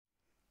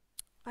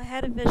I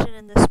had a vision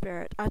in the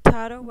spirit. A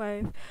tidal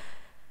wave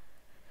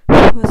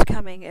was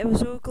coming. It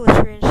was all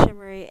glittery and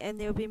shimmery, and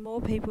there would be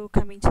more people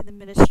coming to the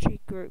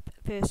ministry group.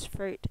 First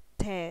fruit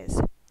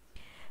Taz.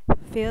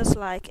 Feels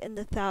like in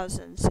the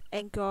thousands,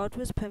 and God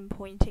was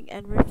pinpointing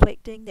and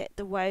reflecting that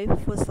the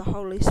wave was the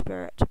Holy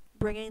Spirit,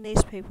 bringing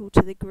these people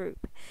to the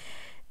group.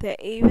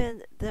 That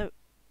even the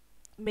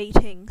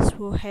meetings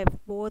will have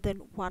more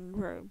than one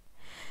room,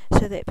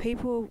 so that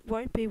people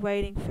won't be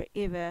waiting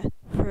forever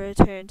for a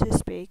turn to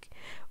speak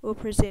or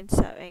present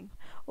something.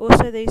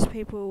 Also, these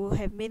people will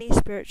have many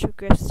spiritual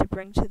gifts to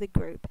bring to the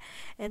group,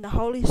 and the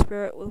Holy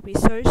Spirit will be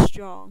so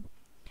strong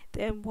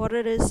than what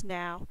it is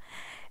now,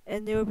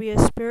 and there will be a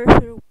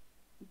spiritual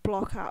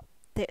block up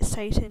that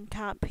Satan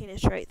can't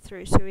penetrate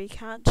through, so he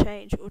can't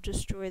change or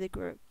destroy the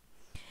group.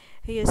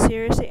 He is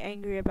seriously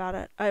angry about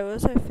it. I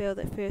also feel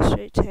that First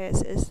Street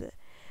Taz is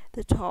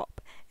the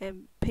top,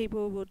 and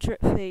people will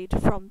drip feed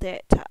from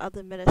that to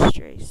other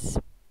ministries.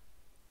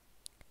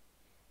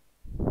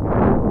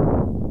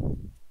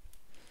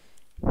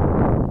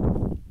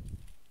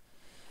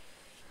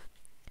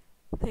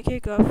 Thank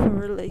you God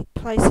for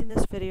placing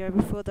this video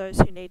before those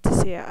who need to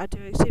see it. I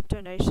do accept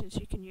donations.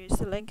 You can use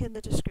the link in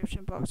the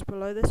description box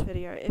below this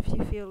video if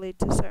you feel led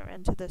to sow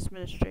into this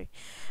ministry.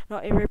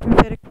 Not every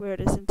prophetic word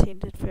is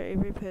intended for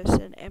every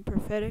person, and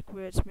prophetic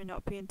words may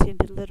not be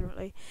intended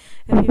literally.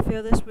 If you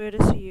feel this word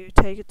is for you,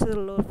 take it to the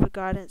Lord for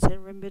guidance,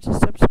 and remember to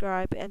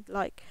subscribe and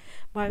like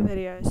my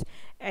videos,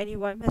 and you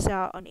won't miss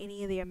out on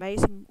any of the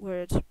amazing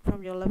words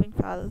from your living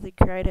Father, the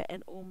Creator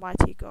and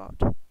Almighty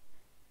God.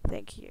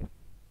 Thank you.